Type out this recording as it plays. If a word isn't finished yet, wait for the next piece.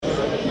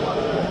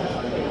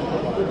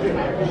You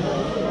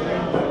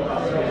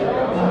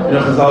know,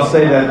 because I'll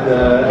say that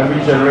every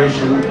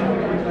generation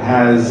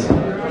has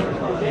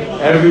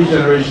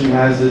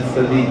its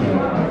tzaddikim.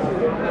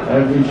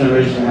 Every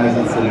generation has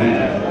its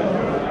tzaddikim.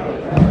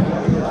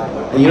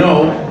 And you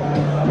know,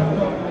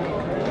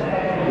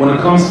 when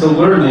it comes to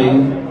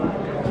learning,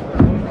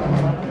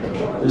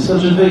 there's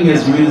such a thing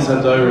as Yeridas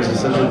HaDoros. There's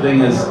such a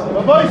thing as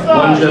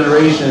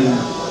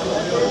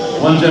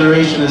one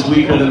generation is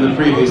weaker than the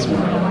previous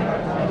one.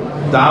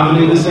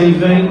 Davening the same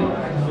thing,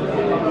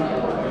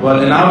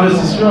 but in Ahavas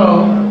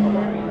Yisrael,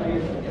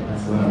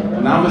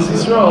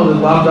 the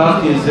Lav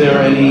Dafki is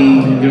there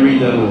any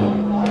Yerida at all.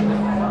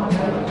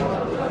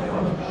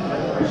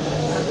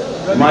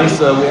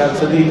 Maisa, we have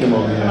tzaddikim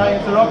over here. Can I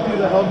interrupt you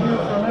to help you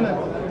for a minute?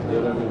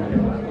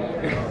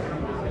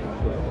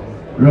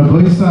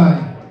 Rabbi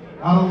Yussie,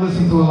 I don't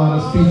listen to a lot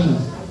of speeches,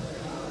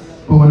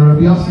 but when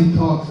Rabbi Yussie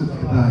talks, it's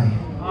Kedai.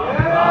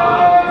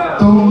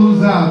 Don't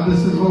lose out.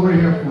 This is what we're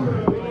here for.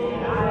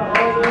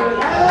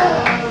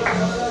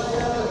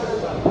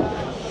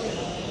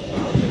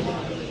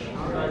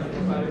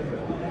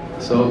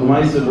 So,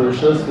 Maisa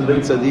Bereshus, the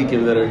big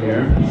tzaddikim that are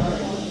here,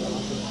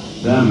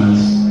 them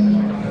is.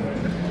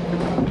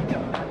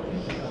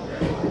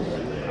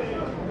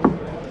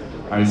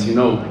 Alright, so you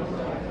know,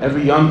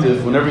 every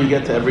Yontif, whenever you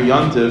get to every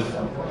Yontif,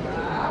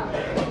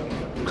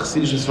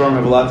 Chassidish Sfarim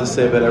have a lot to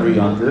say about every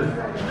Yontif.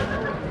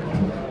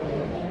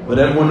 But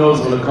everyone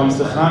knows when it comes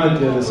to Chanukah,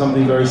 there's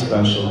something very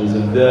special. There's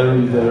a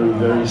very, very,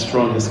 very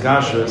strong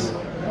discussions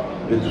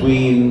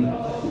between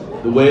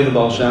the way of the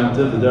Baal Shem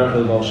Tov, the derech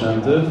of the Baal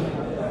Shem Tov,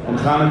 and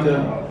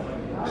Chanukah.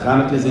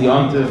 Chanukah is a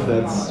Yontif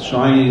that's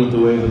shining with the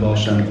way of the Baal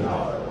Shem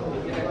Tov.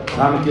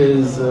 Chanukah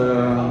is,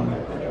 the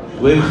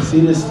way of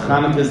Chassidus,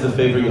 Chanukah is the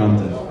favorite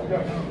Yontif.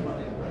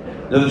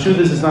 Now the truth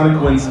is, it's not a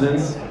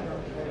coincidence.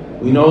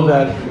 We know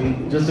that,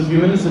 just a few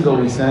minutes ago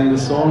we sang the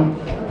song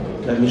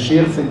that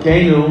Mashiach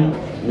Tzidkenu,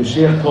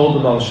 Mashiach told the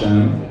Baal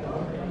Shem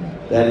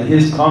that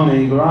his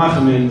coming,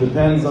 Barachim,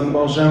 depends on the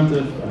Baal Shem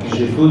Tov.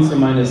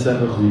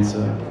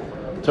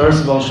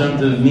 Teres Baal Shem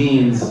Tov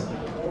means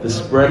the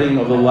spreading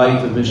of the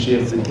light of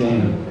Mashiach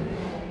Tzidkenu.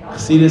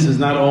 Chassidus is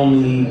not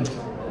only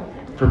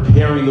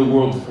preparing the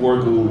world for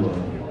Geula.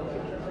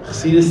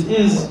 Chassidus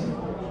is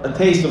a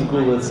taste of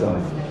Geula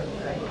itself.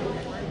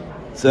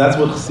 So that's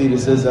what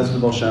Chassidus is, that's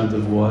what Baal Shem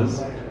Tov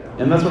was.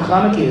 And that's what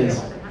Chanukah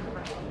is.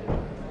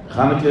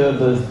 Chanukah,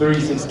 the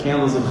 36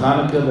 candles of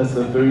Chanukah, that's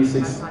the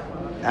 36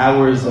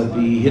 hours that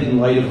the hidden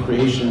light of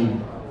creation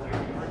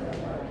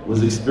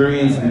was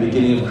experienced in the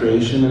beginning of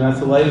creation, and that's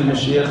the light of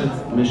Mashiach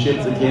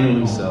Tzidkenu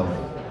himself.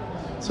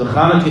 So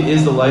Chanukah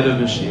is the light of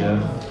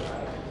Mashiach.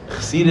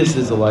 Chassidus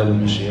is the light of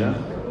Mashiach.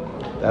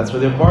 That's where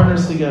they're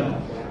partners together.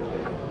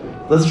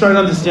 Let's try to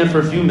understand for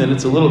a few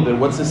minutes a little bit,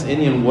 what's this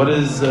Inyan, what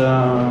is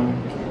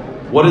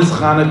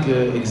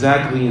Chanukah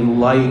exactly in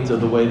light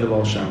of the way of the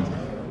Baal Shem Tov?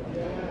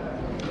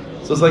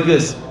 So it's like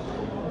this.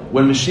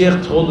 When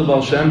Mashiach told the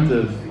Baal Shem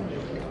Tov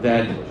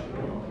that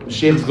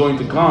Mashiach is going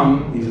to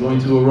come, he's going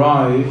to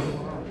arrive,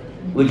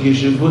 when the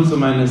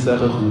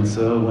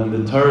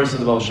Torah of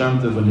the Baal Shem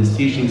Tov, when his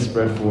teaching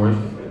spread forth.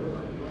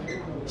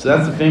 So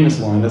that's the famous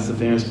line, that's the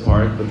famous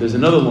part. But there's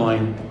another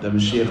line that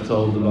Mashiach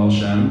told the Baal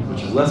Shem,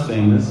 which is less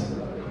famous,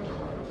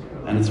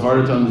 and it's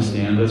harder to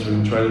understand. That's what we're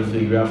going to try to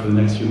figure out for the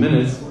next few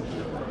minutes.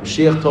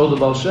 Mashiach told the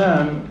Baal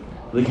Shem,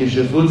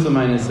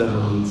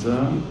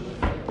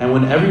 and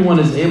when everyone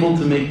is able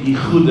to make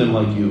yichudim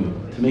like you,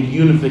 to make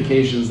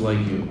unifications like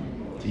you,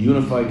 to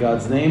unify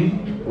God's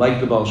name like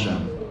the Baal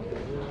Shem.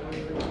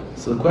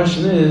 So the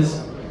question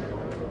is,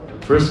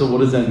 first of all, what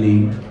does that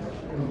mean?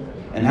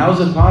 And how is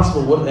it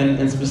possible?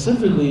 And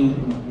specifically,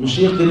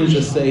 Mashiach didn't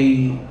just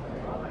say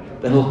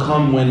that he'll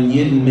come when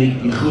Yidden make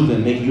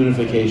yichudim, make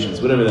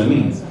unifications, whatever that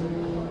means.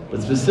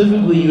 But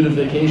specifically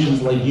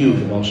unifications like you,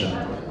 the Baal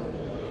Shem.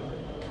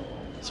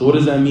 So what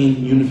does that mean,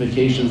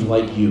 unifications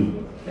like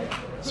you?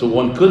 So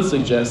one could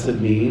suggest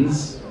it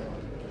means,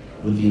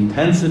 with the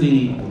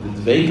intensity, with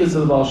the dveikus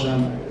of the Baal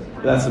Shem,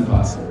 that's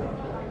impossible.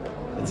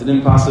 It's an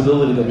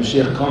impossibility that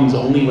Mashiach comes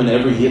only when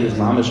every Yid is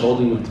mamish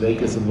holding with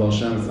dveikus of the Baal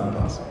Shem. It's not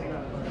possible.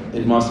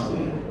 It must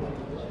be.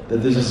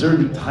 That there's a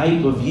certain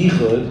type of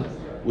yichud,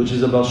 which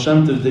is a Baal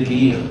Shem Tov dike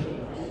yichud.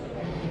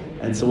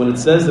 And so when it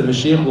says that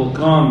Mashiach will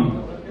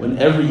come when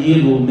every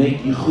Yid will make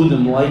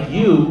yichudim like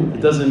you,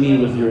 it doesn't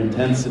mean with your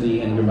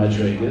intensity and your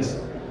madregas,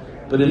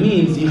 but it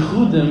means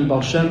yichudim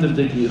Baal Shem Tov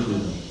dike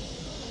yichudim.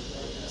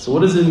 So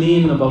what does it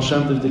mean a Baal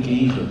Shem Tov dike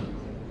yichud?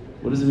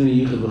 What does it mean a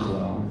yichud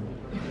b'chalal?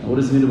 And what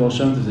does it mean a Baal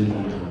Shem Tov dike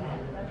yichud?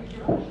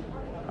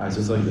 Alright, so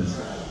it's like this.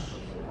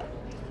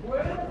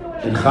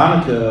 In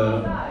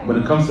Chanukah, when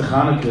it comes to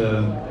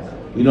Chanukah,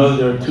 we know that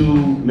there are two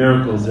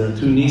miracles, there are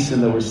two nisim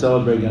that we're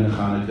celebrating in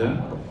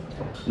Chanukah.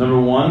 Number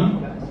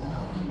one,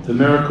 the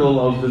miracle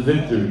of the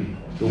victory,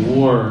 the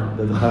war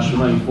that the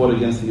Chashmonaim fought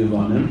against the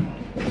Yevanim,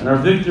 and our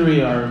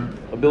victory, our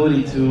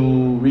ability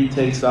to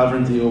retake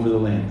sovereignty over the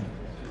land,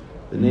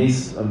 the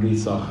Nes of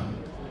Nitzachon.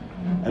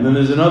 And then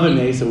there's another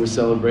Nes that we're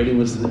celebrating,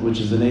 which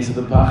is the Nes of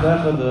the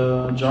Pachecha,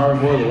 the jar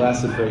of oil that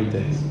lasted for 8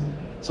 days.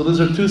 So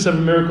those are two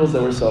separate miracles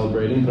that we're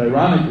celebrating, but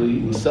ironically,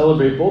 we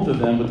celebrate both of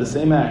them with the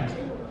same act.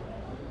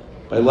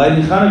 By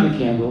lighting Chanukah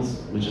candles,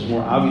 which is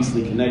more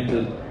obviously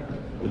connected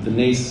with the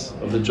nace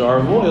of the jar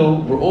of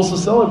oil, we're also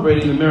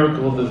celebrating the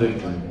miracle of the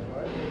victory.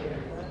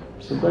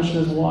 So the question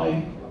is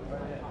why?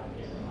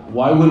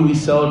 Why would we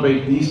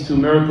celebrate these two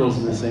miracles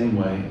in the same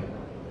way?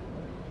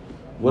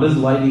 What is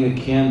lighting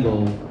a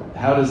candle?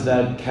 How does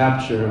that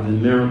capture the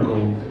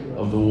miracle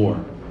of the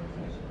war?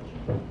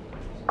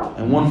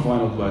 And one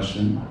final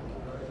question.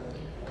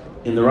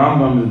 In the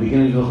Rambam, in the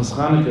beginning of Hilchos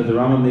Chanukah, the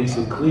Rambam makes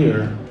it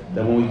clear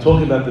that when we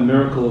talk about the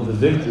miracle of the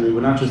victory,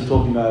 we're not just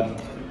talking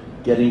about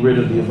getting rid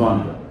of the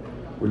Yavana.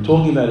 We're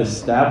talking about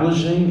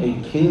establishing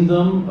a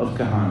kingdom of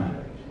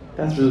Kahana.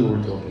 That's really what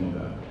we're talking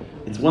about.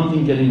 It's one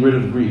thing getting rid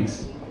of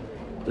Greeks,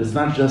 but it's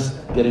not just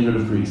getting rid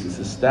of Greeks. It's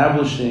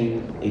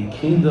establishing a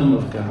kingdom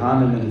of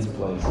Kahanim in its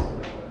place.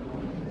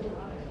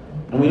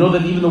 And we know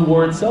that even the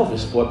war itself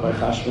is fought by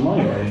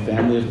Chashmonaim, by a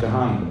family of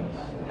Kahanim.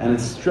 And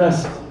it's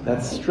stressed, the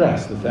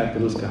fact that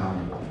it was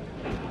Kahanim.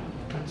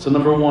 So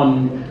number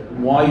one,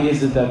 why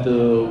is it that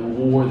the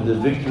war, the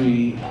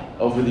victory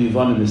over the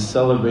Yevanim is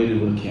celebrated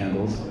with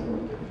candles?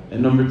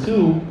 And number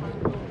two,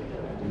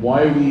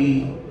 why are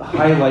we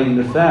highlighting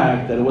the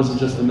fact that it wasn't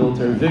just a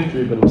military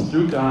victory, but it was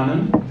through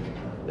Kahanim,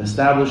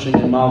 establishing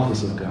a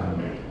Malchus of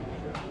Kahanim?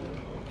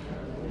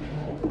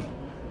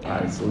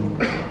 Alright, so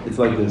it's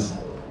like this.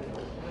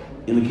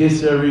 In the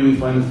case of Ari, we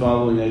find the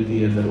following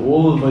idea, that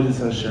all of Avodas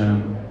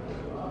Hashem,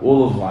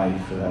 all of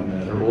life for that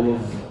matter, all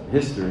of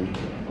history,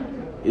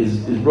 is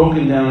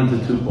broken down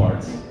into two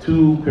parts,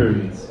 two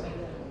periods.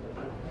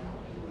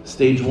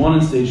 Stage 1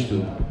 and Stage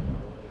 2.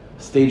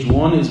 Stage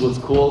 1 is what's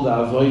called the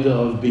Avodah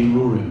of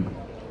Birurim,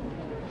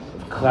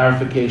 of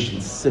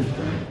clarification,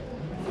 sifting,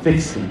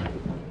 fixing,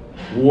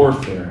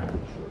 warfare.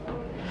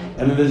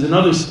 And then there's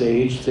another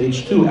stage,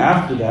 Stage 2,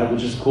 after that,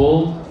 which is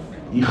called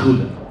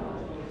yichudim.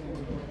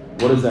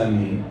 What does that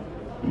mean?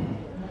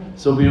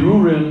 So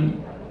Birurim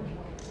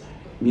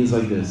means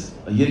like this.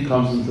 A Yid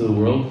comes into the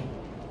world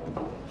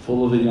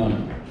full of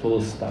inyanim, full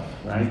of stuff,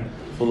 right?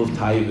 Full of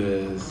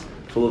taivas,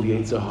 full of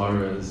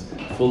yetzaharas,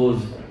 full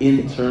of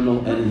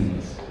internal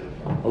enemies.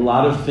 A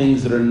lot of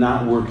things that are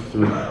not worked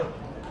through.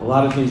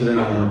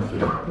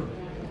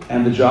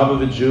 And the job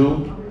of a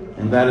Jew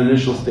in that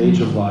initial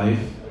stage of life,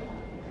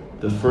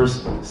 the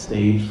first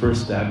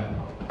step,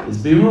 is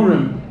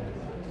birurim,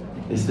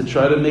 is to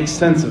try to make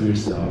sense of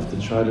yourself, to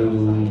try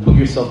to put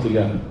yourself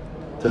together,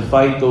 to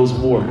fight those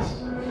wars.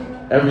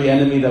 Every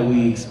enemy that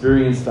we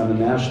experienced on the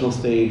national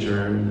stage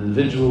or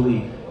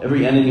individually,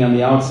 every enemy on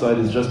the outside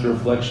is just a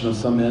reflection of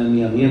some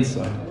enemy on the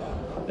inside.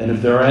 And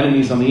if there are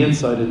enemies on the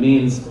inside, it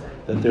means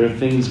that there are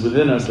things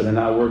within us that are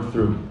not worked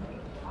through.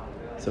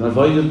 It's an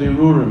avodah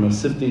birurim, of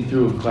sifting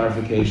through, of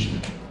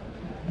clarification.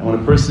 And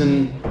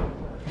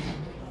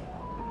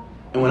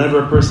whenever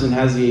a person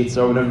has the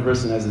Yitzhar, whenever a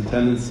person has a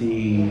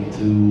tendency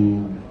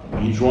to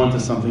be drawn to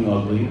something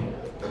ugly,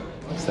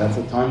 so that's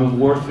a time of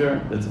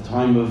warfare. That's a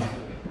time of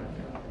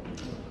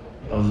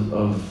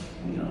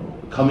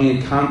coming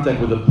in contact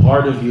with a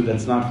part of you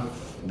that's not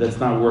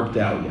worked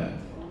out yet.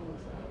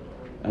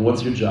 And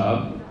what's your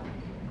job?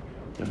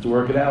 You have to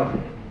work it out.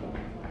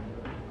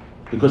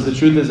 Because the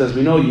truth is, as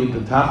we know, the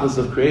tachlis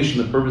of creation,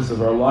 the purpose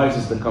of our lives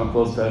is to come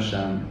close to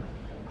Hashem,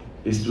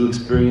 is to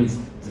experience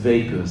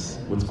dveikus,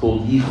 what's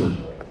called yichud,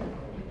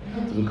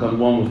 to become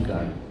one with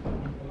God.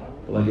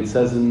 But like it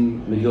says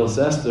in Megillas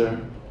Esther,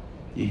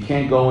 you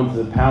can't go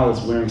into the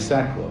palace wearing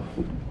sackcloth.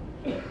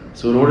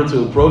 So in order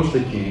to approach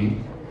the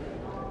king,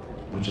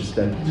 which is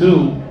step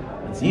 2,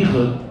 it's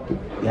yichud,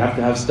 you have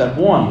to have step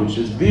 1, which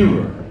is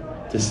birur,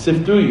 to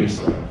sift through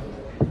yourself,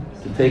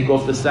 to take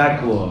off the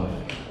sackcloth,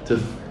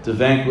 to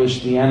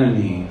vanquish the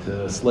enemy,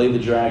 to slay the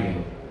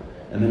dragon.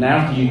 And then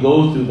after you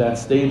go through that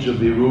stage of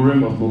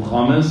birurim, of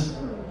mulchamas,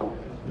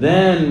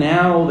 then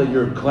now that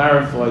you're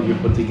clarified, you're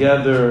put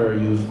together,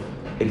 you've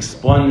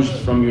expunged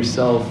from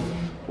yourself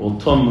all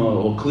tumma,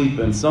 all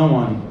klipa, and so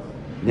on,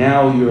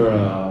 now you're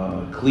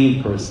a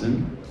clean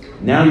person.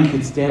 Now you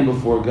can stand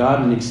before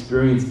God and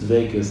experience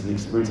dveikus and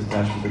experience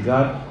attachment to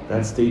God.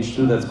 That's stage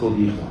 2, that's called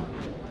yichud.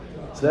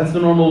 So that's the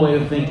normal way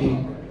of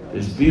thinking.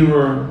 There's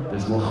birur,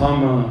 there's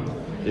mulchama,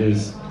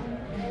 there's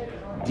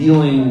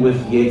dealing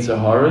with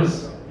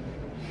yetzaharas.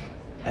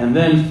 And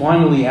then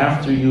finally,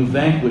 after you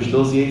vanquish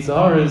those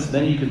yetzaharas,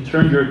 then you can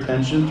turn your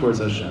attention towards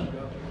Hashem.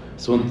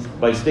 So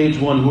by stage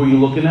 1, who are you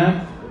looking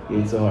at?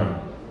 Yetzahara.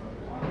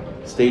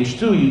 Stage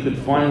 2, you could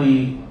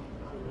finally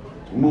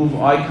move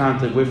eye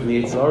contact away from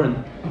the Yetzahara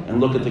and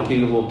look at the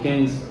King of all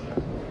Kings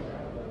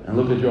and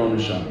look at your own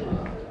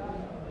neshama.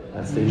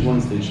 That's stage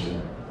 1, stage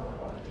 2.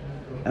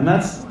 And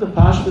that's the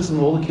pashtus and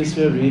all the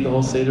kisvei Ari, the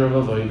whole seder of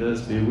avodah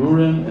is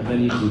birurim and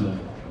then yichudim.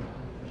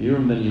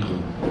 Birurim, then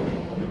yichudim.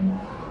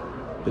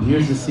 But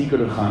here's the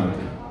secret of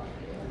Chanukah.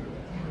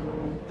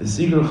 The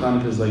secret of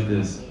Chanukah is like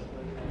this.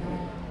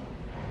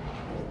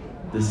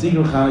 The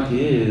secret of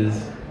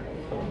Chanukah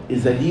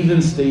is that even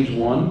stage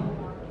 1,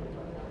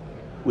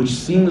 which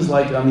seems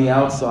like on the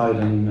outside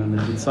and on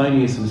the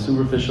chitzonius and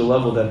superficial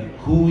level, that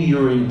who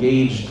you're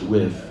engaged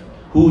with,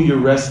 who you're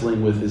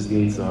wrestling with is the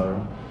Yetzer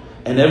Hara.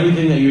 And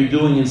everything that you're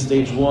doing in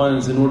stage 1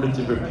 is in order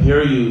to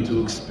prepare you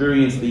to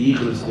experience the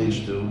yichud of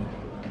stage 2.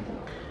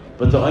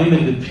 But the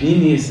Oimek, the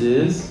Pnimius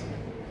is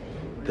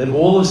that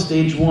all of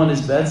stage 1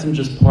 is betzim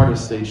just part of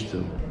stage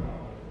 2.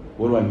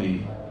 What do I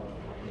mean?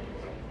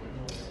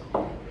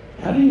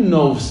 How do you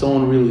know if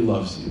someone really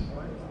loves you?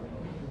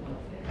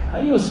 How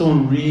do you know if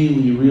someone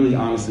really, really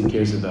honestly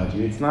cares about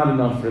you? It's not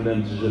enough for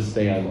them to just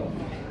say, I love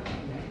you.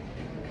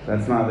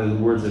 That's not the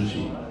words of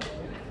she.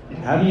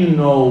 How do you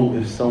know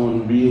if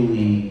someone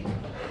really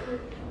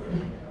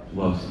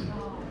loves you?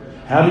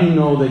 How do you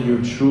know that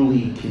you're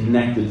truly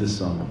connected to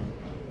someone?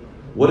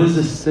 What is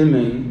a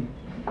siman?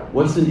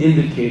 What's an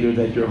indicator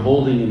that you're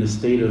holding in a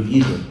state of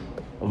yichud,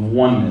 of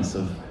oneness,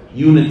 of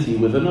unity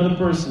with another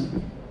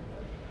person?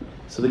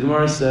 So the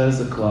Gemara says,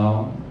 a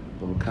klal,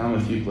 but we'll come a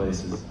few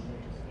places,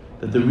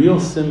 that the real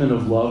siman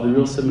of love, the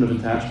real siman of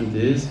attachment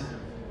is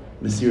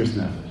mesiras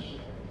nefesh.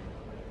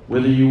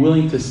 Whether you're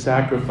willing to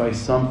sacrifice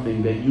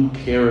something that you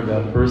care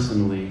about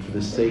personally for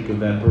the sake of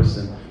that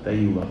person that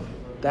you love.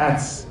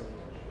 That's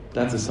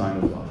a sign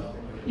of love.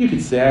 You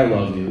could say, I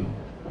love you.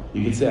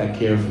 You could say, I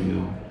care for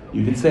you.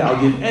 You could say, I'll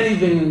give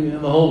anything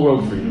in the whole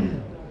world for you.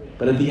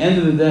 But at the end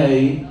of the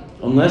day,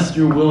 unless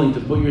you're willing to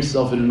put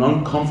yourself in an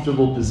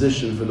uncomfortable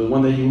position for the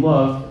one that you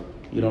love,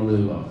 you don't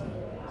really love them.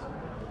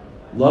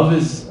 Love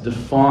is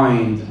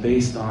defined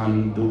based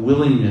on the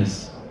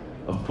willingness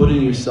of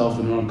putting yourself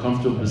in an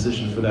uncomfortable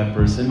position for that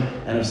person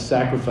and of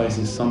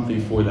sacrificing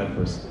something for that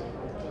person.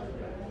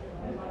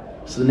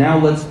 So now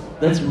let's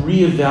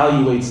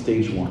reevaluate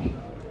stage 1.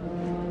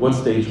 What's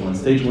stage 1?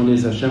 Stage 1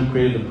 is Hashem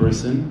created a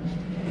person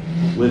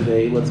with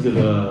let's give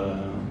a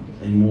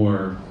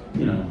more,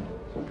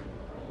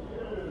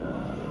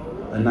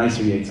 a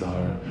nicer Yetzer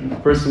Hara. A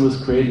person was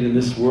created in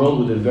this world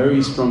with a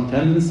very strong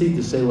tendency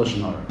to say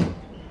Lashon Hara.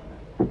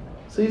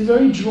 So he's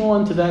very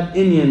drawn to that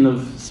inyan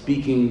of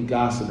speaking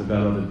gossip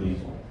about other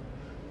people.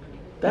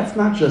 That's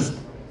not just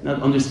the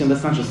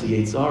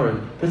Yetzer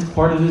Hara, that's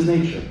part of his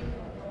nature.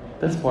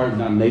 That's part,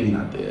 maybe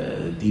not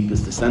the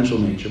deepest essential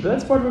nature, but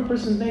that's part of a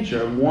person's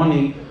nature, of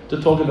wanting to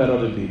talk about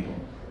other people.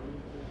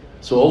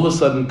 So all of a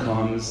sudden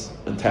comes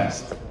a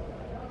test.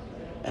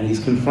 And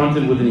he's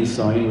confronted with an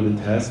Yisrael, with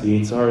a test. The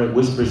Yetzer Hara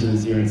whispers in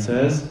his ear and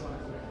says,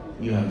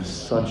 you have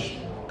such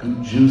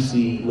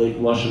juicy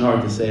Lashon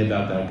Hara to say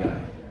about that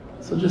guy.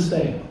 So just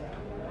say it.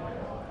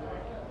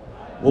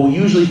 What we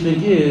usually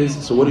think is,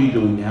 so what are you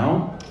doing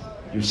now?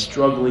 You're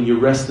struggling, you're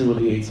wrestling with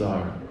the Yetzer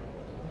Hara.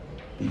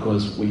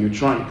 Because what you're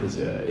trying,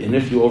 and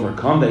if you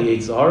overcome that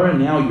Yetzer Hara,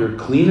 now you're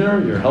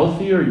cleaner, you're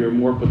healthier, you're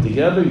more put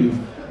together,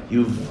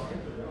 you've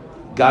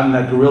gotten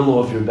that gorilla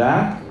off your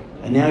back,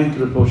 and now you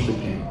can approach the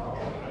king.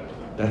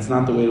 That's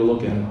not the way to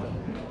look at it, though.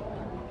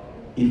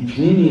 In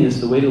Pnimius,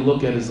 the way to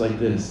look at it is like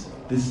this.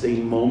 This is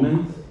a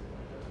moment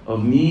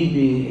of me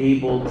being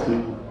able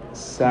to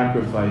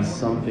sacrifice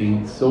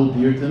something so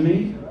dear to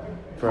me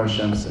for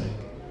Hashem's sake.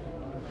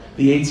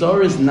 The Yetzer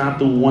Hara is not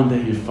the one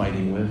that you're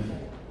fighting with.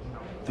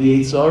 The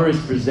Yetzer Hara is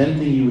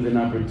presenting you with an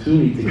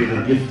opportunity to give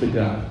a gift to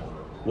God.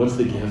 What's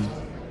the gift?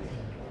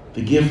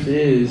 The gift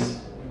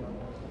is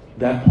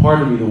that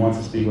part of me that wants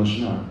to speak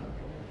Lashon Hara.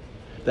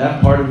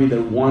 That part of me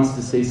that wants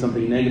to say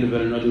something negative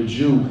about another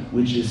Jew,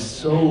 which is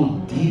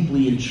so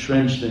deeply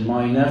entrenched in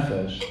my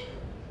nefesh.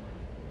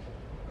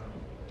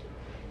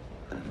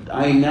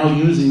 I am now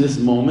using this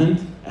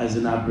moment as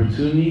an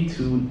opportunity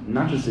to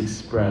not just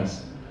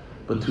express,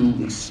 but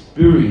to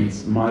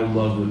experience my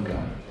love with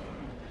God.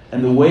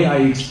 And the way I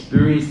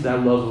experience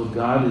that love with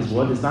God is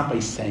what? It's not by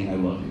saying I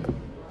love you.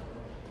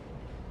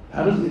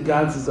 How does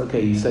God says,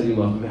 okay, you said you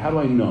love me, but how do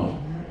I know?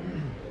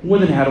 More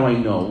than how do I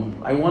know,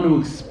 I want to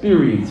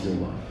experience your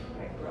love.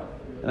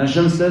 And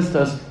Hashem says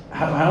to us,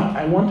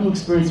 I want to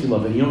experience your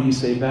love. And you know what you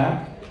say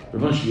back?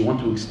 Rav, you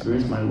want to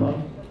experience my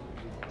love?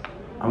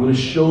 I'm going to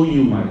show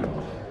you my love.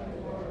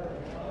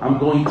 I'm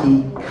going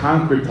to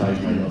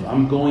concretize my love.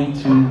 I'm going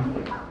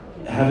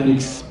to have an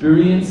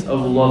experience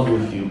of love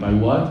with you. By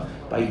what?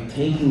 By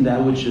taking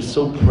that which is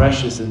so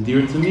precious and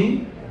dear to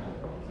me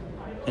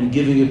and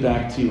giving it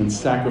back to you and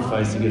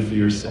sacrificing it for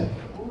your sake.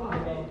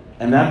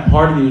 And that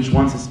part of me which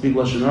wants to speak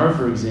Lashon Hara,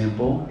 for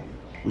example,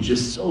 which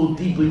is so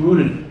deeply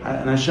rooted,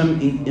 and Hashem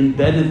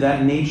embedded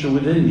that nature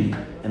within me,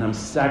 and I'm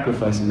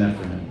sacrificing that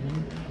for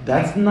Him.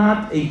 That's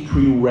not a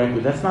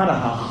prerequisite. That's not a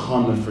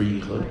hachana for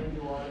yichud.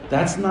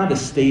 That's not a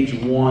stage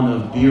 1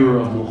 of bir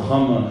of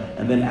milchama,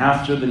 and then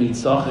after the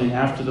nitzachim,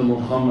 after the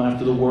milchama,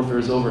 after the warfare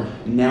is over,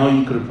 now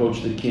you could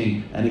approach the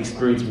king and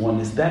experience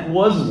oneness. That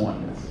was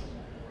oneness.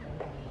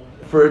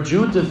 For a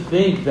Jew to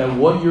think that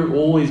what you're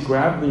always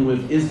grappling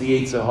with is the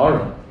Yetzer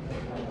Hara,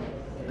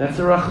 that's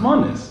a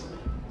rachmanis.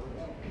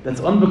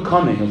 That's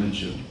unbecoming of a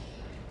Jew.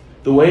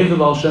 The way of the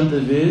Baal Shem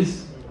Tov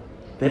is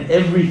that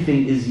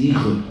everything is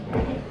yichud.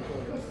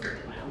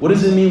 What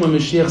does it mean when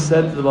Mashiach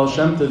said to the Baal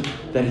Shem Tov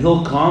that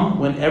he'll come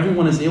when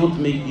everyone is able to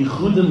make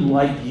yichudim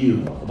like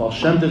you? A Baal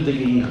Shem Tov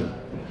Dika yichud.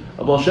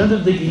 A Baal Shem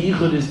Tov Dika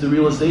yichud is the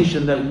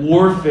realization that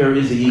warfare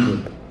is a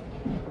yichud.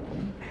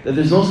 That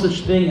there's no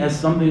such thing as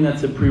something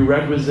that's a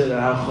prerequisite, a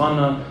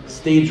hachana,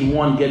 stage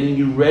one, getting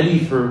you ready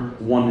for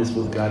oneness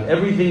with God.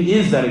 Everything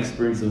is that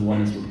experience of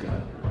oneness with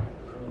God.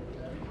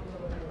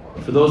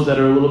 For those that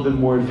are a little bit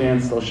more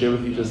advanced, I'll share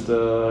with you just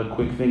a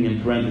quick thing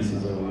in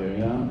parentheses over there,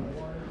 yeah?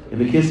 In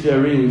the Kisvei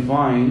Ari, we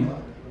find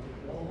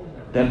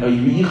that a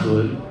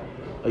yichud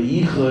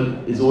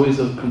is always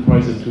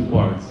comprised of two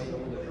parts.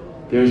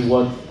 There's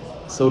what,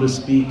 so to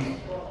speak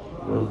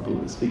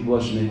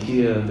Lashon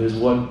Nekiah, there's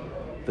what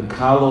the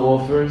Kala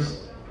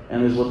offers,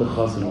 and there's what the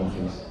Chassan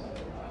offers.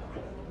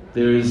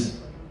 There's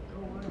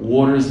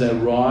waters that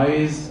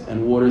rise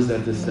and waters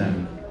that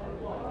descend.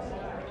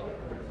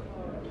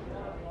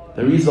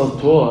 The Rizal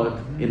taught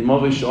in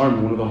Mavish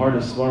Arm, one of the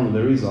hardest Svarim of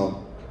the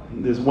Rizal,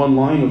 there's one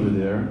line over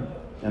there,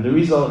 and the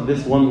Rizal,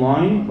 this one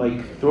line,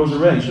 throws a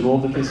wrench in all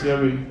the Kisvei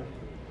Ari.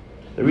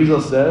 The Rizal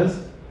says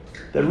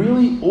that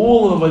really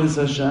all of Avodas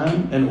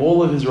Hashem and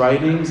all of his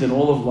writings and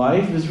all of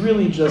life is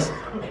really just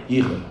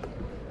yichud.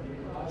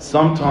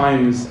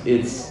 Sometimes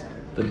it's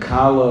the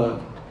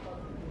Kala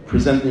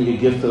presenting a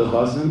gift to the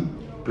Chassan,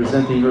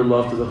 presenting her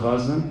love to the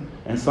Chassan,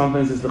 and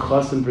sometimes it's the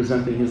Chassan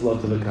presenting his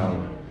love to the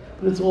Kala.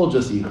 But it's all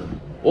just yichud.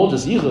 All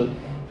just yichud.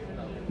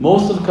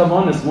 Most of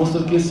Kavanis, most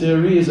of Kisvei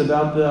Ari is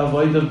about the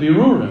avoid of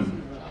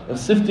birurim, of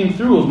sifting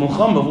through, of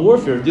milcham, of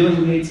warfare, of dealing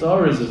with the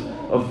Yetzaras,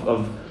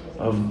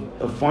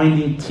 of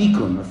finding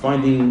tikkun, of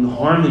finding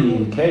harmony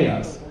in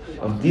chaos,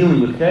 of dealing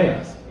with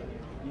chaos.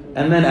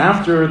 And then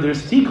after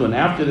there's tikkun,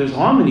 after there's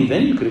harmony,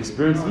 then you could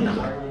experience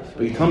yichud.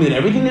 But you tell me that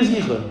everything is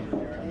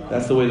yichud.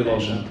 That's the way the Baal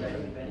Shem Tov.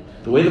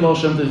 The way the Baal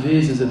Shem Tov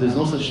is that there's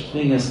no such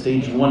thing as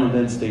stage one and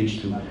then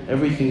stage two.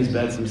 Everything is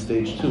bad from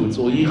stage two. It's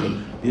all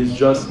yichud. It's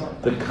just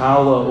the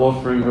Kala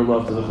offering her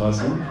love to the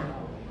Chassan,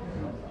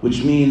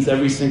 which means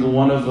every single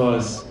one of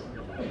us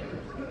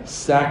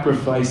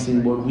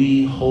sacrificing what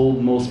we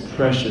hold most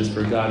precious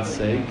for God's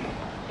sake.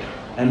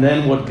 And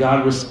then what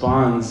God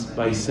responds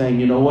by saying,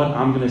 you know what,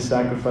 I'm going to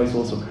sacrifice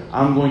also.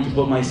 I'm going to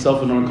put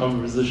myself in an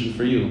uncomfortable position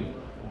for you.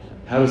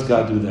 How does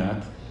God do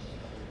that?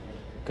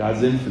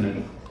 God's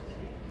infinite.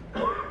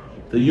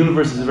 The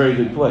universe is a very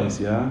big place,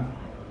 yeah?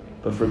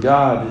 But for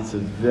God, it's a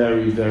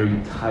very,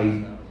 very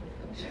tight,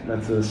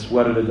 that's a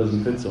sweater that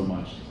doesn't fit so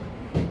much.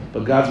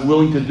 But God's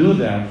willing to do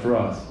that for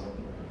us,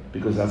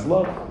 because that's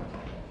love.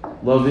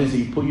 Love is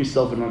you put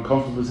yourself in an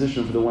uncomfortable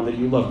position for the one that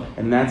you love.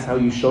 And that's how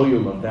you show your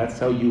love. That's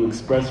how you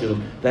express your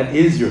love. That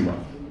is your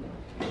love.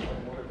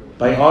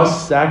 By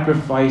us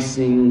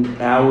sacrificing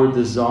our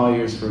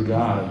desires for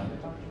God,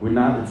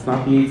 it's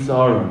not the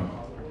Yitzhara.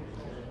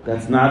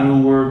 That's not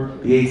who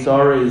the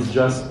Yitzhara is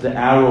just the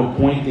arrow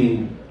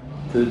pointing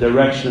to the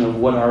direction of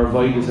what our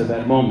avodah is at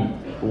that moment.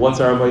 But what's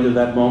our avodah at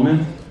that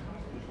moment?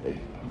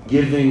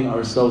 Giving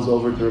ourselves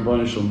over to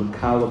Rabbeinu Shalom, the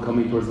Kala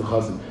coming towards the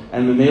Chassan.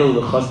 And the male of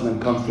the Chassan then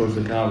comes towards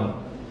the Kala.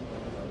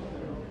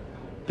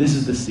 This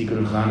is the secret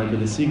of Chanukah.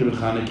 The secret of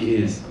Chanukah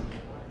is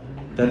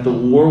that the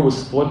war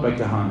was fought by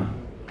Kahana.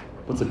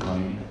 What's a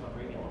Kayin?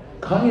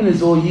 Kayin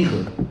is all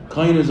Yichud.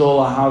 Kayin is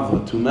all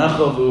Ahava.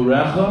 Tumecha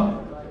v'urecha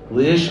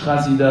li'ish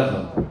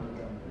chasidecha.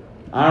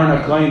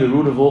 Aaron HaKayin, the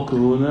root of all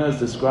Kahuna, is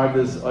described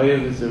as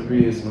Oyev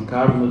Yisrael,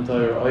 Makarim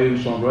L'Tayr, Oyev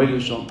Shalom, Roiv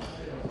Shalom.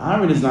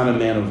 Aaron is not a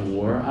man of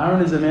war.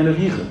 Aaron is a man of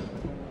yichud.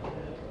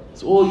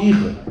 It's all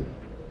yichud.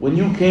 When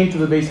you came to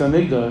the Beis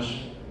Hamikdash,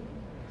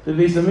 and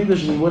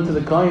you went to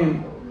the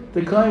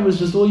Kayin was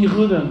just all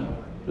yichudim.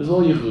 It was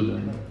all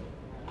yichudim.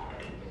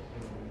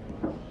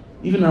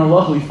 Even in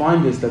Allah, we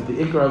find this, that the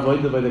Ikra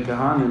Avodah by the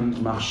Kahanim,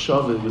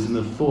 Machshavah, was in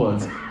the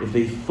thoughts. If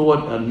they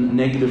thought a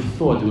negative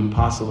thought, it would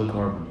pass the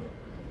carbon.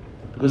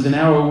 Because in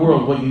our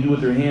world, what you do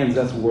with your hands,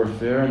 that's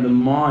warfare. And the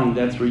mind,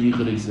 that's where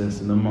yichud exists,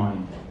 in the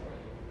mind.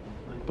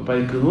 But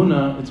by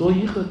Kahuna, it's all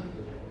yichud.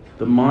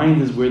 The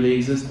mind is where they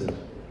existed.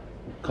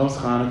 Comes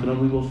Chanukah, an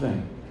unbelievable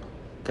thing.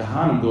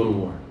 Kahanim go to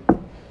war.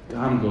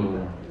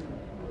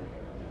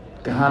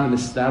 Kahanim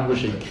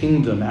establish a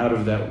kingdom out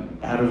of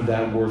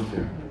that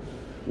warfare.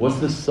 What's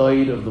the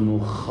side of the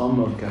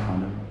Mulchama of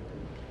Kahanim?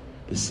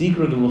 The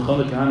secret of the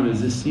Mulchama of Kahanim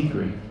is this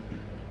secret.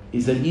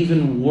 Is that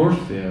even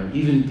warfare,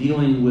 even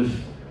dealing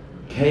with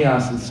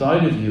chaos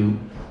inside of you,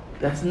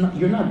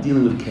 you're not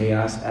dealing with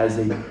chaos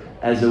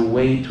as a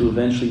way to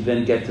eventually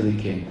then get to the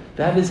king.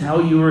 That is how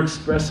you are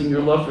expressing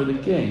your love for the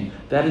king.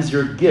 That is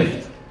your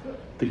gift.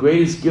 The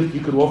greatest gift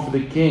you could offer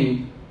the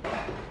king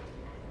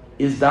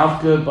is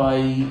dafka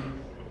by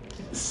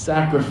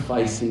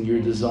sacrificing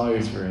your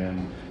desires for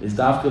him. Is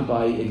dafka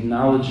by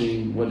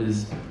acknowledging what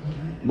is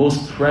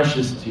most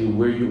precious to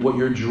you, what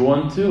you're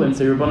drawn to, and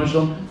say, Rabbanan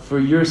Shalom, for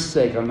your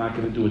sake I'm not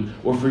going to do it,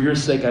 or for your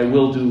sake I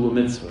will do a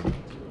mitzvah.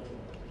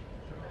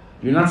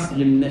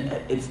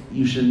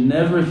 You should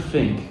never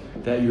think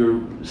that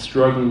you're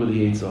struggling with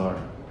the Yetzer.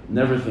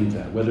 Never think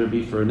that, whether it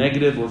be for a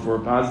negative or for a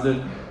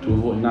positive, to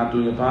avoid not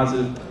doing a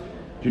positive.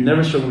 You're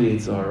never struggling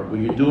with the Yetzer. What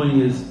you're doing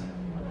is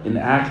an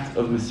act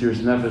of Mesiras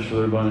Nefesh for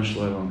the Rebbeinu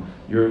Shalom.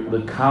 You're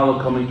the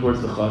Kala coming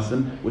towards the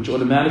Chassan, which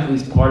automatically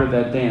is part of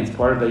that dance,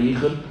 part of that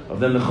Yichud, of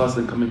then the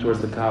Chassan coming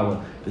towards the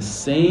Kala. The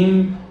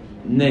same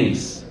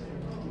nace,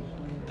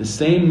 the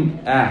same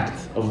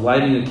act of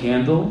lighting a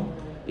candle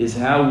is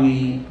how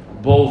we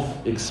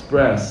both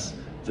express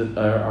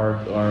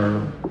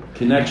our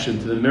connection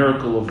to the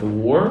miracle of the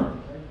war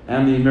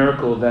and the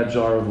miracle of that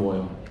jar of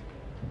oil.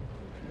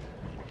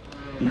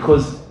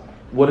 Because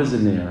what is a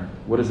ner?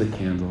 What is a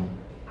candle?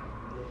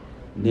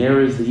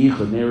 Ner is the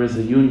yichud. Ner is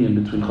the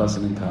union between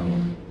chassan and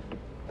kala.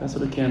 That's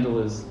what a candle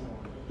is.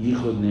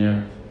 Yichud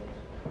ner.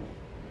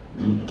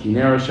 Ki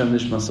ner Hashem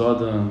nishmas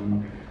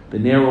adam. The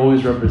ner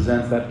always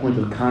represents that point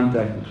of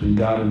contact between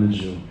God and the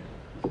Jew.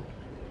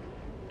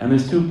 And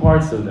there's two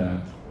parts of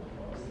that.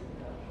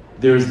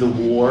 There's the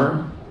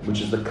war,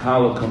 which is the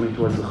kala coming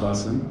towards the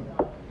chassan,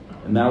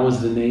 and that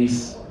was the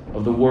nace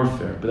of the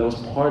warfare. But that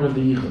was part of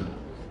the yichud.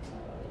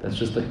 That's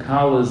just the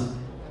kala's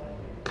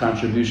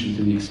contribution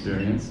to the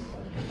experience.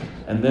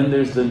 And then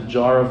there's the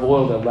jar of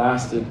oil that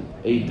lasted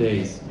 8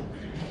 days.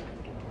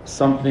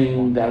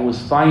 Something that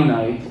was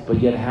finite, but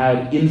yet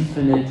had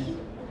infinite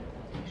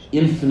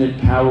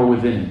power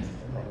within it.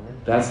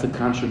 That's the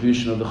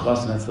contribution of the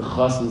chassan. That's the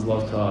chassan's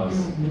love to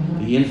us.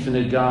 The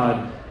infinite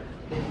God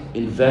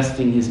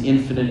investing his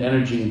infinite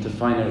energy into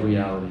finite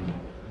reality.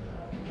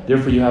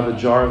 Therefore, you have a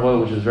jar of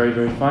oil which is very,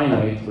 very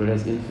finite, but it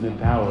has infinite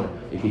power.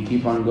 It can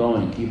keep on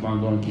going, keep on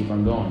going, keep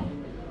on going.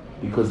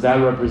 Because that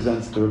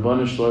represents the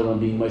Rabbanu Shalom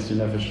being Meister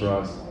Nefesh for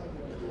us.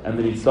 And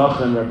the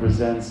Nitzachon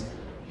represents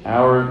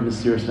our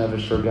Mesiras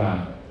Nefesh for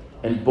God.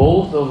 And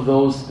both of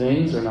those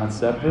things are not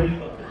separate.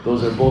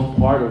 Those are both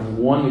part of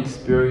one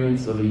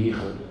experience of a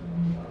yichud.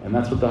 And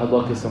that's what the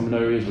Hadlaka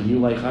Seminary is. When you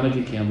light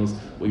Hanukkah candles,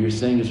 what you're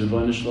saying is,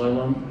 Rabbanu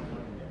Shalom,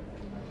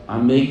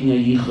 I'm making a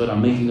yichud,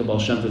 I'm making a Baal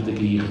Shem Tov Dika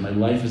yichud. My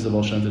life is a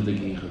Baal Shem Tov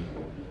Dika yichud.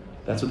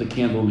 That's what the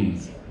candle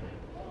means.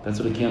 That's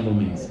what a candle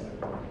means.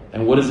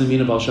 And what does it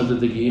mean about Baal Shem Tov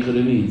Dika yichud?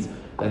 It means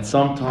that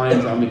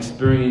sometimes I'm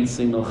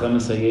experiencing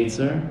Melchemes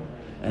HaYetzer,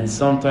 and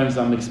sometimes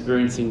I'm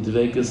experiencing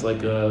Dveikus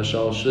like a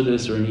Shal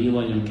Shudis or an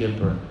Elon Yom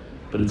Kippur.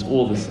 But it's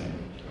all the same.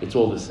 It's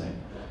all the same.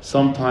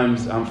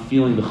 Sometimes I'm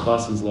feeling the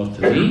chassan's love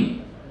to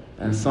me,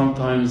 and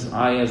sometimes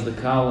I, as the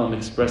Kala, am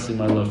expressing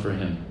my love for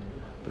him.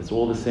 But it's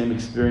all the same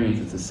experience.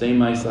 It's the same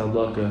Ma'aseh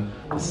Hadlaka,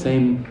 the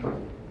same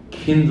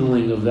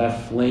kindling of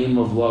that flame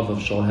of love of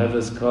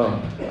Shalheves Ka,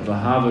 of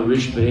Ahava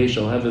Rish Be'eh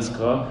Shalheves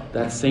Ka.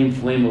 That same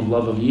flame of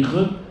love of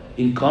Yichud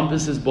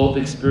encompasses both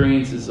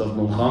experiences of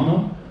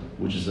Milchama,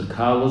 which is a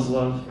Kala's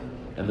love,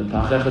 and the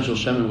Pachecha Shel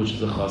Shemen, which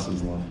is a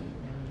chassan's love.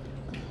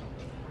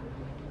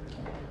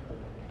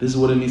 This is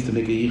what it means to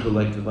make a yichud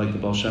like the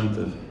Baal Shem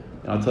Tov.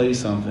 And I'll tell you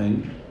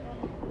something,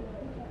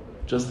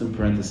 just in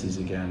parentheses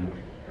again.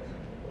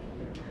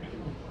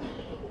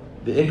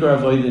 The Ikar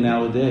Avodah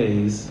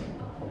nowadays,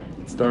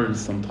 it started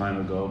some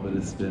time ago, but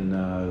it's been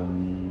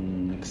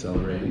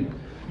accelerating.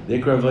 The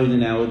Ikar Avodah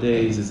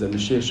nowadays is that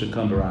Mashiach should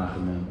come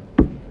b'rachamim.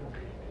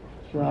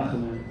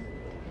 B'rachamim.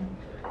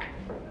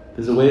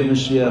 There's a way of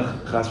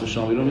Mashiach, Chas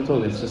v'shalom, we don't even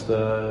talk, it's just,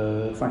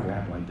 it's not going to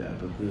happen like that,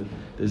 but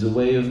there's a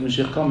way of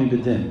Mashiach coming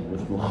b'din,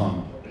 with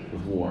Mulchama,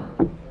 with war.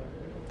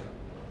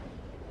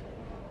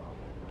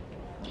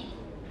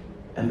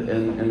 And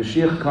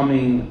Mashiach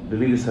coming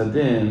b'midas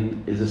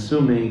hadin is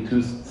assuming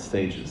two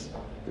stages.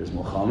 There's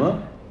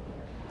Mulchama,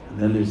 and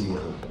then there's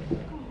Yichud.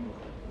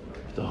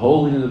 The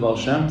whole in the Baal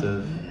Shem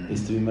Tov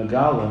is to be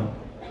Megala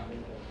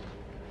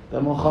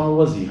that Mulchama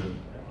was Yichud.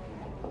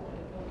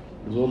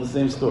 It was all the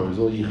same story, it was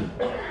all Yichud.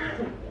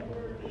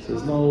 So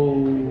there's no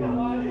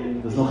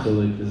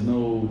chiluk, there's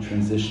no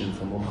transition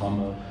from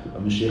Mulchama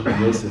of Mashiach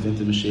ben Yosef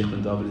into Mashiach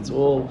ben David. It's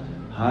all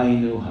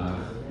Hainu Hach.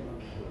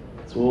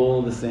 It's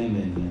all the same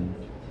Indian.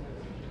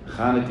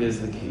 Chanukah is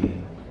the key.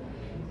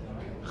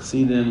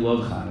 Chassidim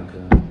love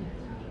Chanukah.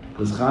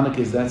 Because Chanukah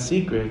is that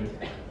secret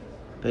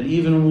that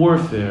even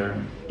warfare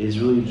is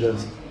really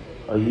just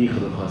a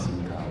yichud of chassan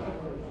and kala.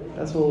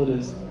 That's all it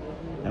is.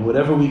 And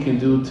whatever we can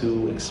do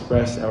to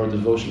express our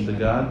devotion to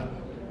God,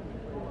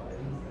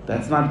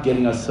 that's not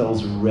getting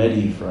ourselves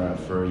ready for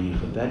a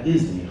yichud. That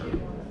is the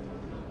yichud.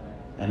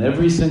 And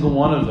every single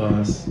one of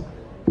us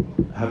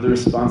have the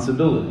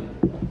responsibility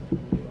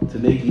to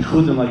make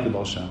yichudim like the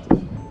Baal Shem Tov.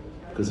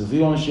 Because if we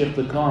want Mashiach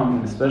to come,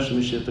 and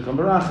especially Mashiach to come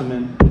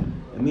b'rachamim,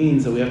 it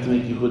means that we have to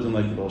make yichudim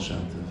like the Baal Shem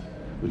Tov.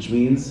 Which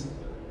means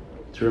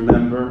to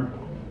remember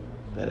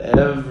that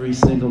every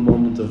single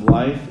moment of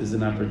life is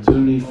an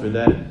opportunity for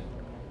that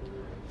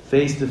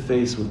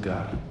face-to-face with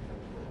God.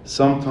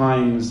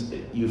 Sometimes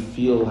you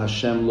feel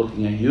Hashem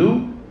looking at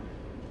you,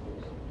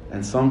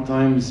 and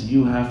sometimes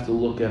you have to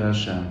look at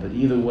Hashem. But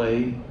either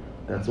way,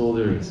 that's all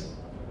there is.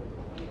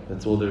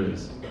 That's all there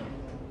is.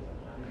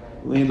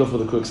 Let me end off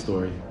with a quick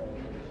story.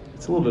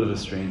 It's a little bit of a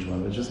strange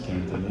one, but it just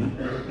came to me,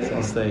 so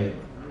I'll say it.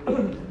 I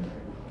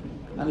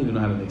don't even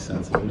know how to make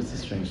sense of it. It's a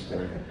strange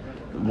story.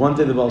 One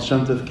day the Baal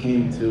Shem Tov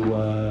came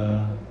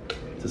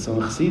to some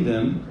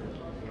Chassidim,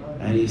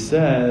 and he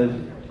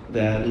said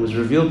that it was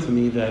revealed to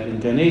me that in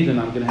Gan Eden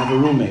I'm going to have a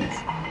roommate.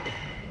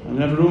 I'm going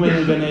to have a roommate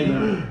in Gan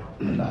Eden.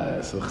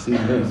 So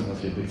Chassidim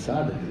must be a big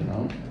tzaddik, you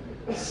know.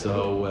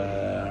 So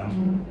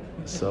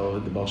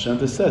the Baal Shem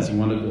Tov says, I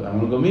want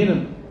to go meet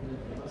him.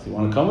 So you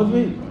want to come with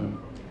me?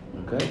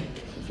 Okay,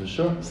 so for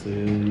sure. So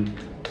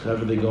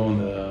wherever they go in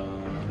the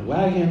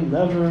wagon,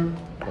 whatever.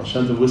 Baal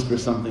Shem Tov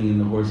whispers something in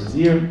the horse's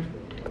ear,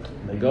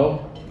 and they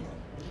go.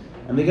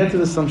 And they get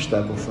to some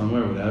shtetl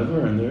somewhere,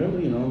 whatever, and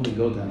they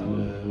go down to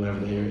whatever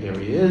the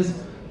area is.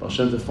 Baal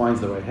Shem Tov finds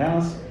the right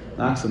house,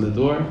 knocks on the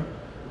door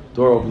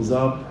opens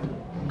up,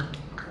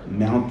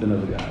 mountain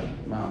of a guy.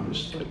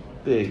 Just like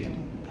big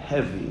and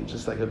heavy,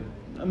 just like a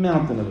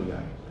mountain of a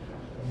guy.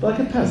 But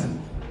like a peasant.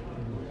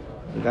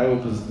 The guy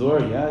opens the door,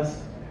 he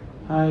asks,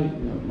 "Hi,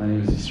 my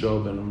name is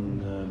Yisrael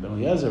Ben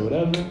Eliezer,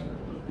 whatever.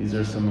 These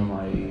are some of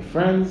my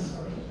friends.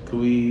 Could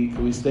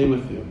we stay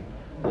with you?"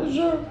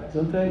 Sure, it's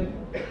okay.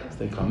 So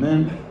they come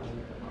in.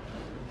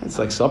 It's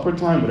like supper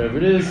time, whatever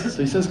it is.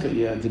 So he says,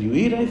 "Yeah, did you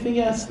eat anything?"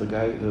 Yes. The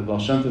Baal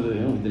Shem Tov, we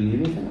didn't eat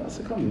anything. I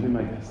said, "Come, you be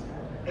my guest."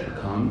 They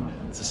come.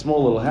 It's a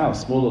small little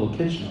house, small little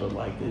kitchen, but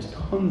like there's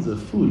tons of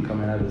food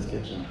coming out of this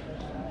kitchen.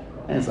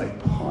 And it's like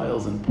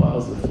piles and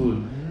piles of food.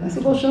 And I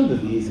said, "Baal Shem Tov,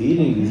 he's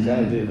eating, these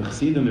guys, the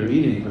Chassidim, they're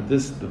eating, but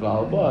the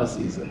Baal Boss,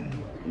 he's like,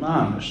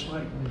 mamish,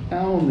 like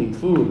pounding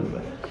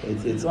food.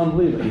 It's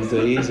unbelievable.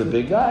 He's a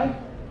big guy.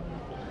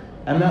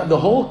 And now the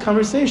whole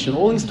conversation,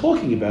 all he's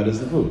talking about is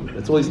the food.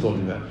 That's all he's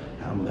talking about.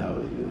 How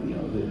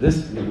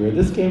where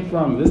this came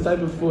from, this type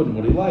of food, and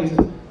what he likes.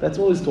 That's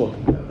all he's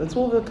talking about. That's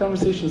all the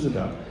conversation is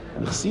about.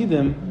 And the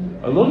Chassidim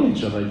are looking at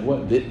each other like,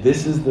 what?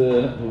 This is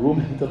the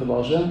roommate of the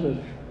Baal Shem Tov?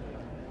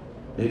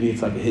 Maybe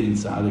it's like a hidden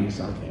tzaddik or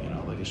something,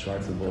 like a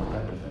Schwarzer Wolf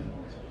type of thing.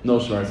 No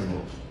Schwarzer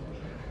Wolf.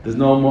 There's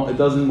no. It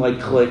doesn't like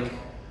click.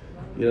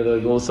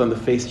 Like all of a sudden the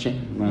face change.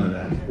 None of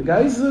that. The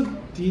guy's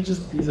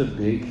he's a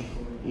big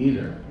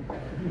eater.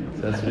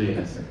 So that's what he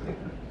is.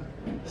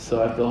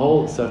 So after the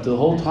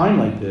whole time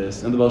like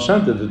this, and the Baal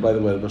Shem Tov, by the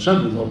way, the Baal Shem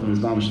Tov is whole time is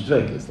mamish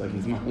dvekus, like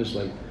he's mamish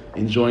like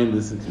enjoying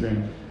this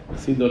experience. The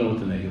Chassidim don't know what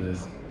to make of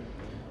this.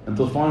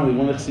 Until finally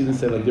one of the Chassidim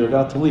said like they're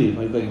about to leave,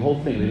 like the whole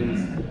thing. They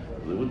didn't.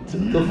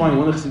 Until finally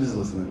one of the Chassidim is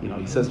listening.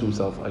 He says to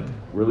himself like,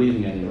 "We're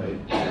leaving anyway.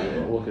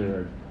 Look at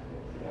her."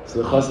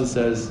 So the Chassid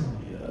says,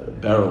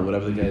 Beryl,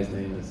 whatever the guy's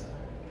name is,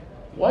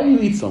 "Why do you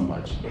eat so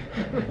much?"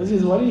 He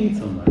says, "Why do you eat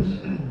so much?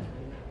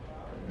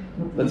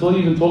 That's all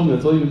you've been talking about.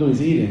 That's all you've been doing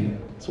is eating.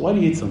 So why do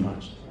you eat so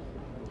much?"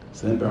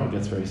 So then Beryl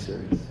gets very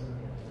serious.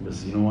 He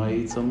says, "You know why I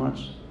eat so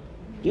much?"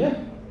 "Yeah,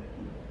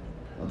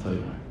 I'll tell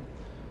you why."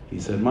 He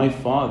said, "My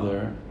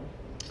father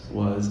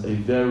was a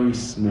very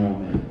small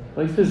man,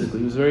 like physically.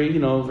 He was very,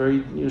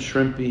 very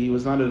shrimpy. He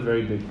was not a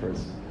very big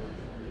person.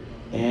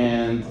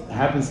 And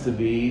happens to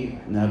be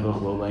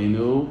Nebuch Lo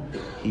Leinu.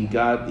 He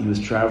was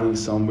traveling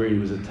somewhere. He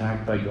was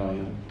attacked by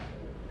Goyim,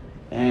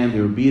 and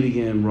they were beating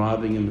him,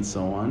 robbing him, and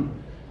so on.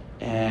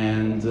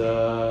 And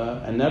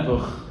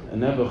Nebuch,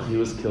 he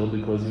was killed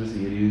because he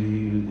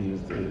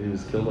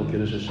was killed by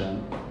Kiddush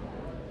Hashem.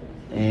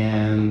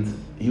 And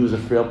he was a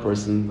frail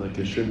person, like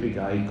a shrimpy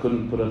guy. He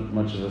couldn't put up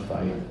much of a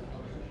fight.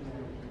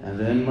 And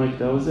then,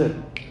 that was it.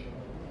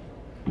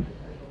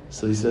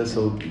 So he says,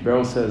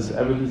 Beryl says,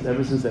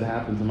 ever since that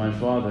happened to my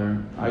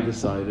father, I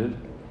decided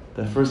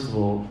that first of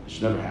all, it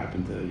should never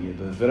happen to you.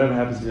 But if it ever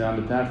happens to me on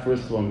the path,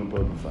 first of all, I'm going to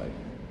put up a fight.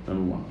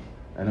 Number one.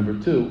 And number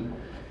two,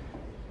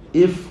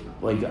 if,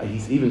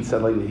 he's even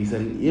said like that, he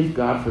said, if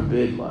God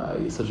forbid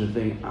such a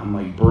thing, I'm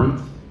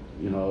burnt,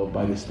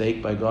 by the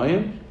stake by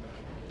Goyim,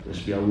 there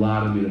should be a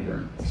lot of me to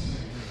burn.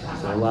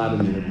 So a lot of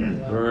me to burn.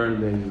 Burn,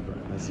 baby,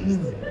 burn. That's just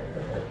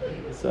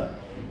so.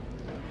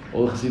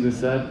 All the Chassidim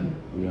said,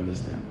 we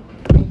understand.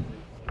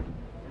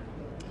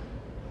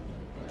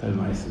 How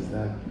nice is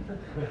that?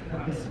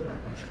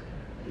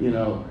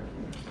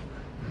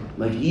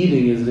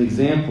 Eating is an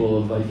example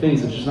of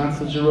things that's just not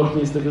such a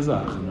ruchnius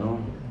gazach,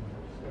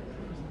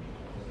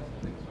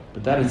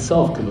 But that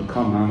itself could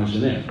become mamash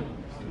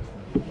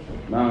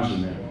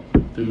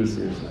through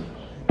Messiah's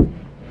nefesh.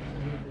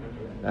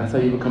 That's how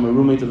you become a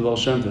roommate of the Baal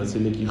Shem Tov. That's how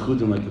you make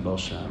yichudim like the Baal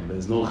Shem.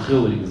 There's no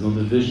chilik, there's no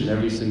division.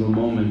 Every single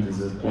moment is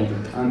a point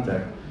of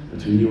contact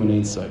between you and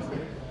Ein Sof.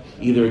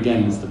 Either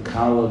again, it's the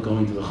Kala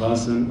going to the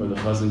Chassan, or the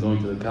Chassan going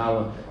to the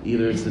Kala.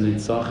 Either it's the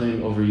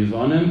Nitzachim over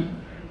Yevonim,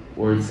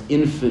 or it's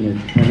infinite,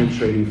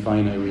 penetrating,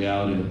 finite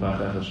reality, the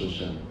Bach Echad Shel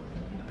Shem.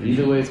 But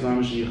either way, it's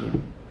mamash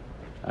yichud.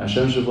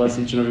 Hashem should bless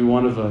each and every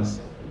one of us.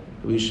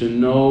 We should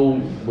know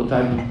what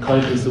type of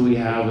kaiches that we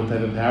have, what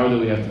type of power that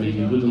we have to make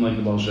yichudim like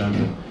the Baal Shem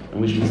Tov. And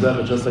we should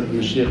say just like the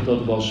Mashiach taught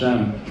the Baal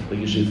Shem, like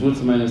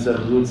Yeshifutza Mein Esech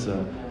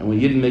Chutza. And when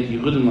you didn't make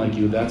yichudim like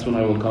you, that's when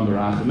I will come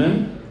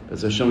Barachimim.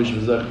 As Hashem, we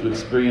should to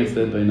experience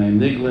that by Naim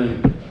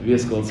Niglim,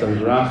 V'yas Kol Tzad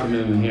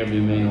Barachimim, and here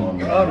remain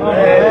on. Is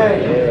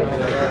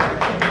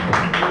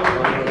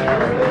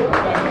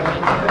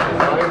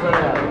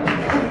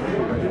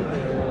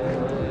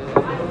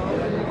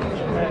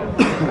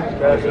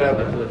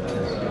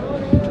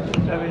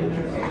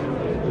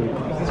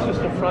this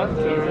just a front?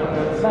 Or?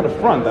 It's not a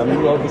front. I was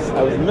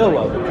in the middle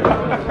of it. I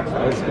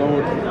was going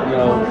with,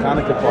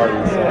 Chanukah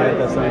parties, so I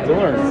had something to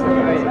learn. So.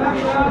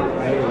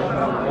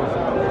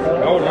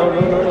 No.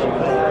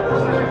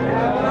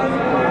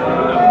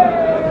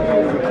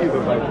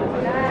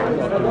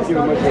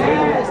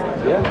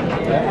 Yeah.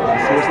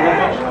 Seriously?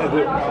 I do.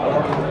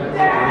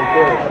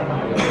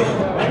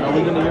 Are we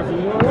going to hear from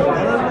you?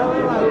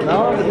 No?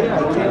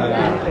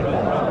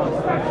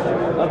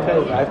 Okay.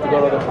 I have to go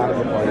to the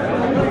Hanukkah party.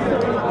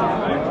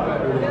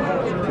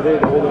 Today,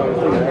 the whole other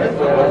thing.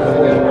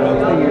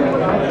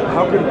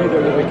 How could it be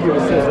that the Kiva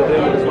says that it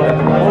was like,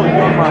 oh,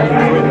 your mind is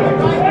waiting like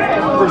this?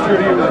 First year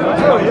to hear that.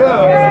 Oh,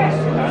 yeah.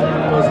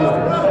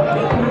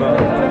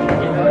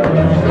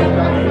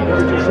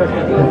 Every 2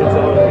 seconds, it's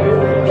all.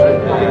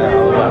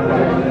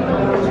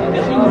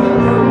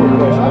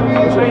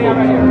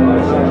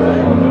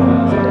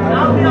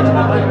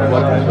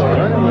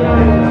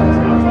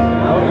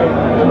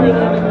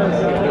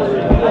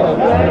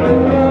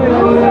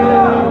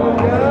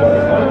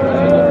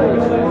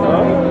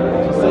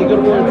 Say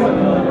good words.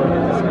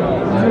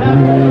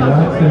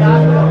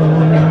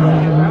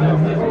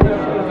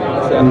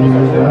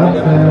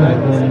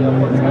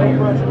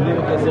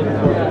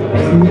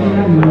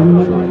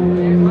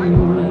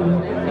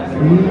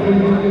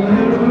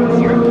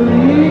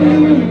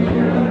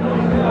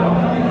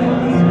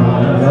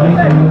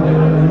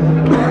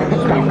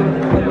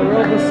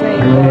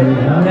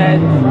 That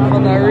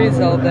from the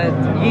Arizal, that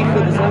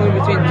yichud is only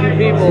between 2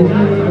 people.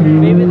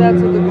 Maybe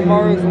that's what the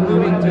Gemara is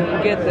alluding to.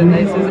 Get that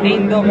it says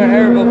 "Ein dover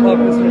Harav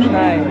klapes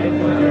v'shnayim."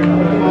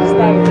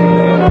 Stop.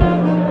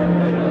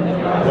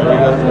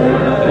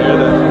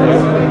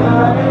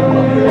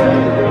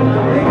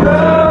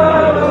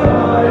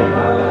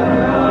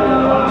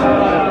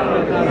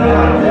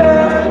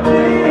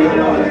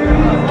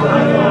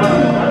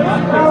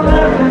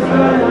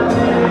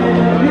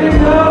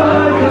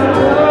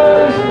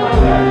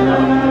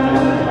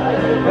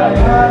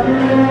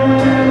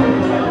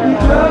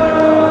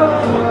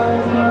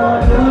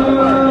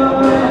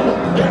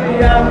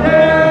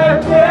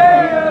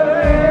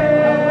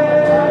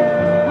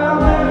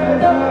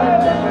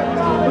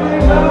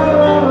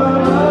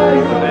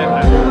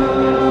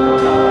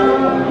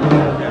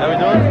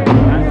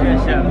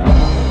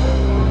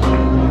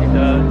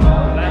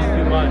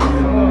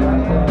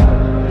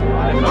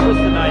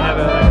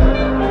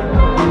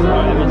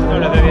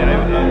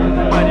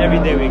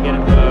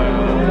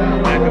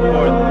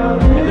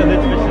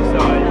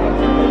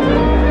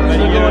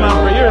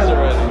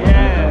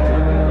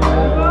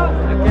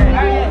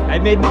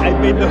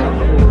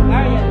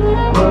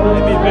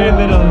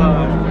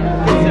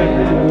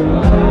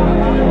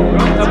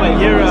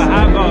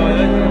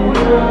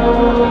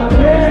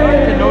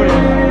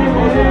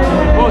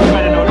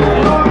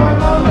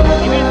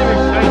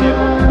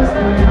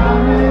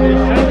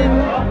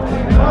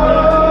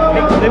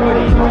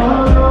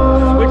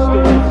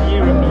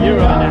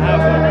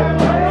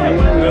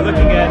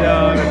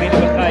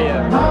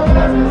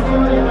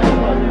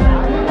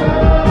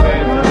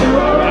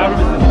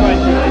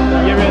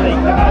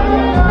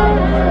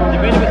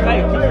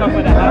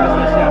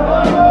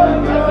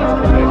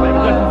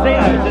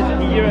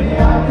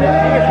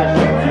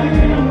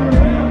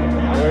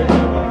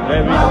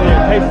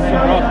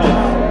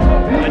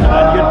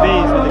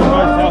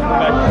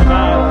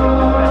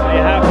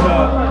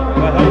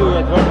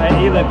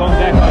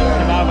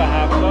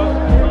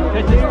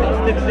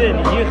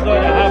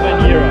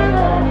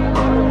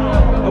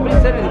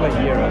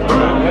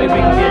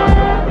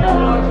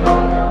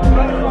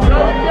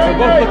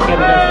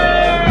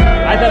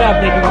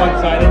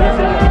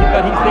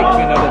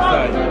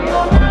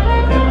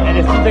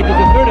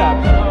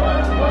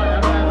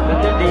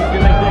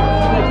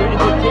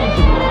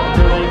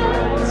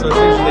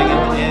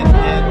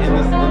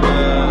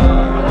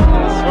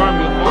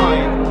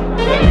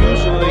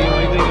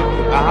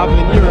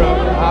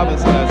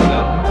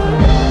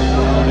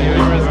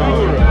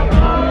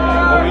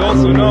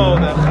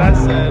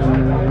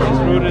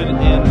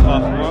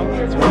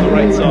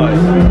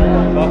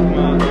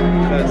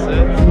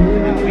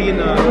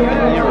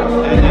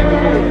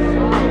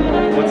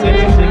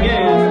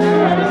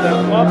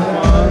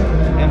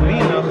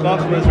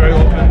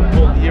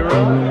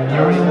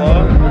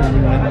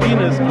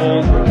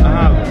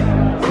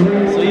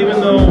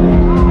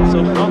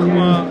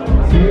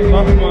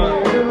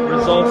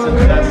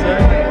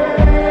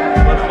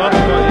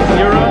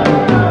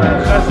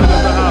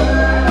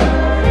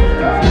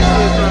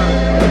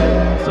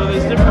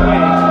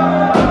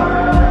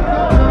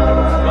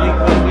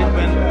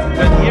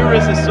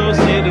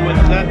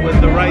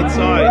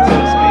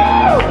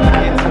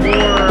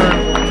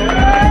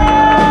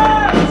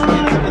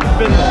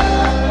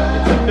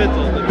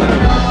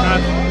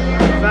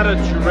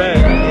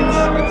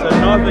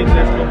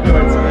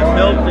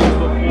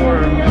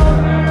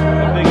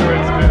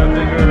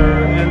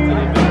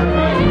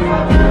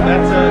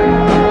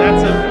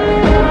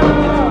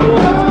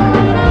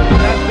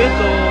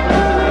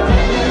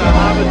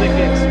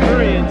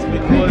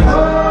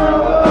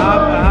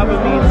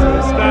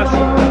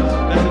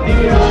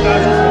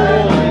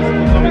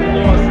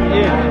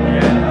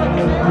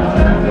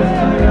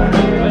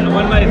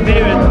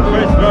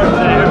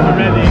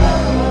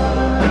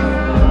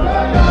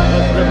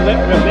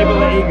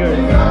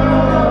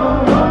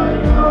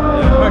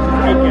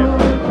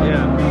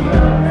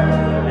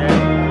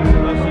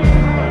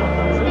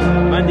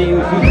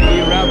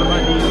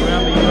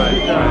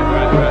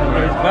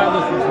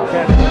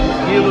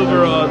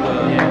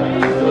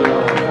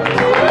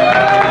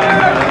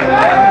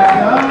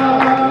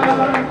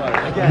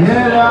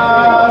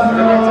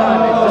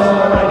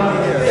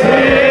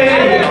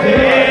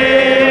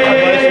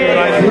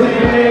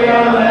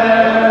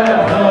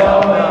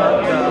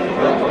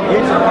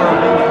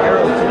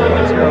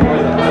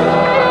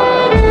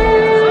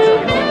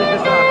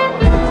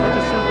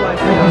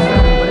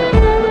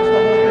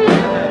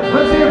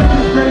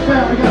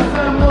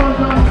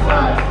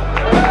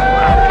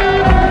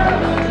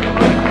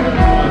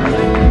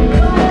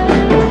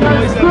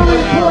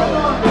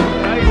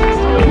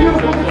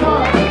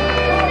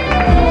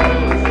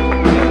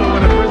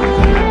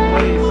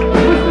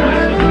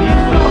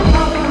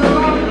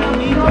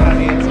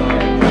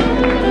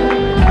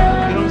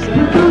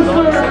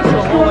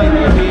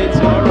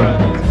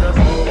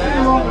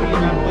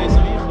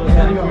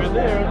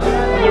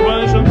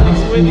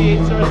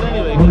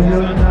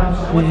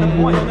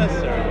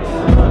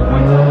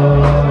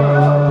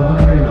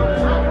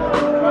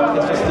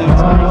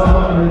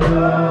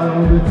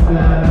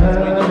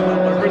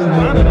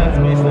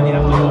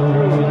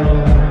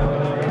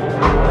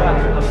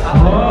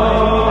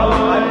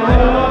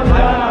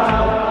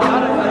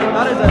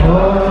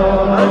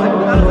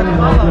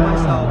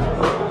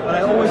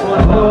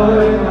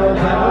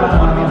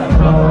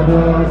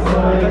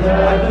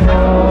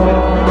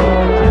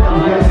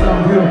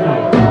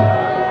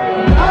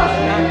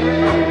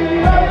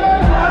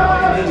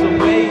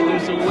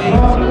 there's a way to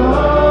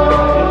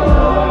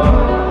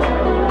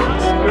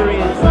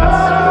experience that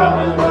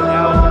struggle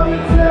without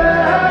being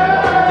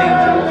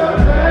dangerous.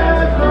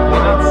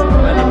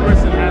 When a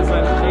person has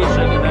that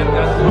cheshek and that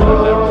gadol,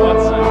 that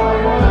watson,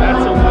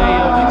 that's a way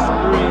of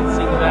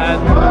experiencing that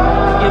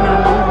inner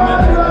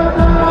movement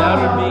without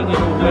it being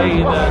in a way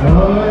that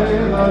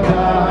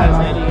has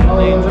any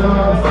danger.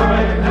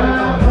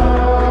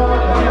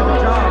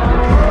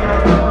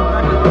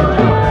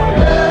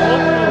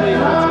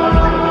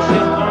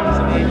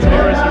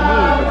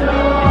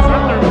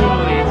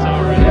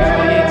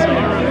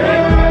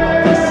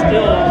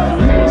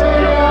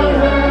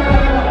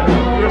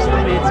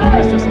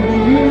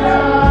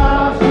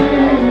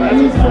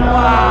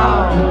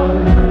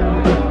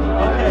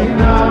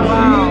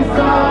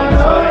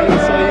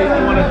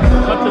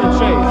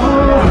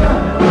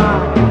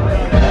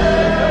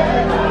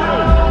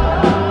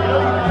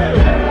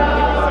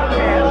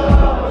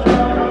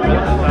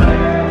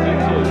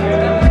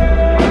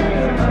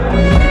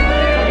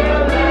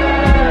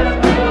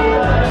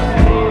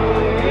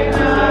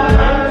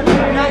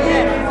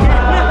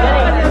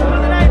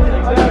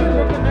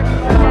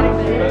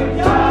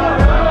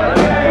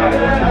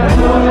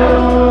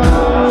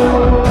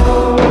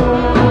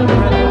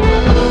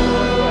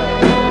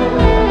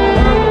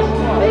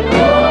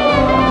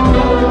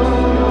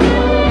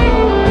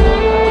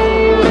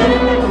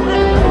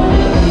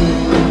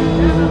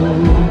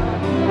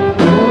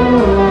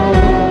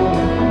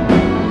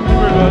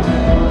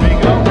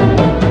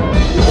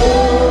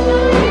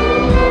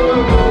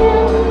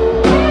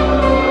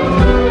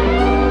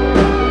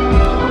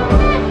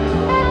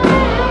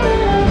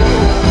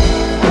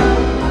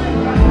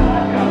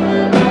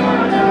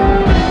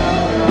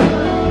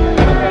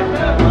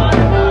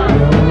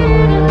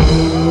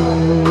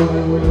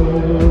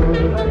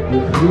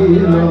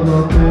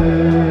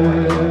 Love